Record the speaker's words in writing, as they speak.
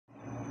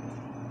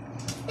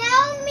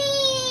Tell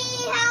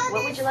me how.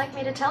 What would you like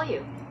me to tell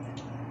you?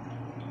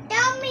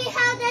 Tell me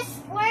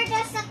where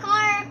does a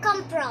car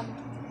come from?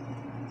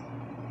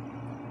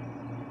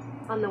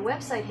 On the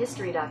website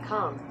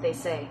history.com, they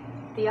say,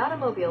 the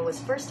automobile was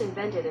first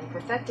invented and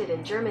perfected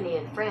in Germany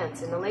and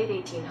France in the late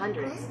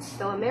 1800s,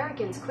 though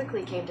Americans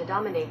quickly came to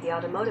dominate the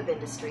automotive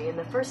industry in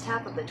the first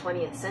half of the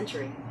 20th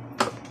century.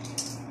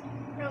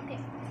 Okay.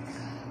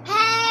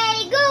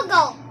 Hey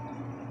Google!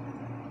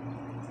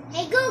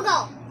 Hey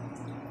Google!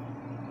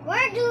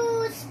 Where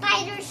do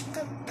spiders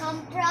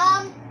come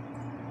from?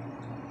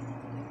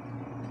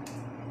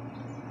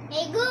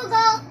 Hey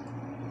Google!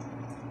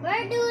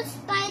 Where do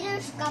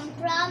spiders come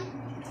from?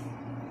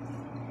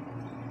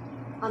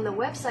 On the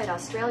website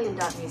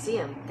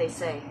Australian.museum, they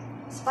say,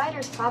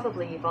 spiders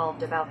probably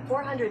evolved about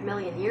 400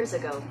 million years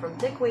ago from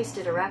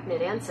thick-waisted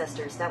arachnid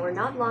ancestors that were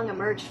not long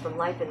emerged from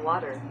life in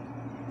water.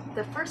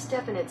 The first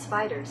definite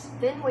spiders,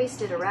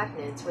 thin-waisted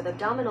arachnids with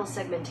abdominal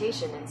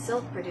segmentation and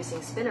silk-producing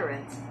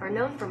spinnerets, are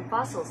known from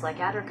fossils like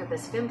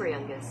Atarchopus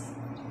fimbriungus.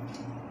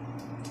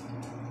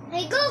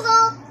 Hey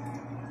Google!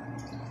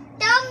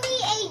 Tell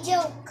me a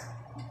joke.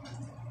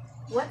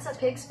 What's a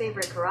pig's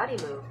favorite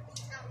karate move?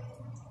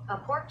 A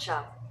pork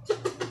chop. Pork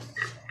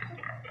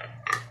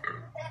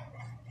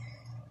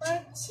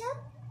chop?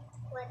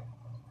 What?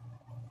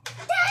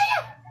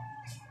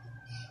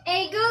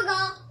 Hey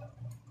Google!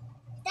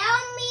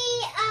 Tell me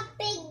a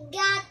pig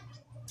got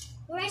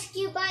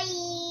rescued by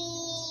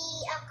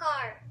a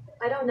car.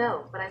 I don't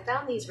know, but I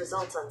found these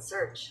results on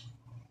search.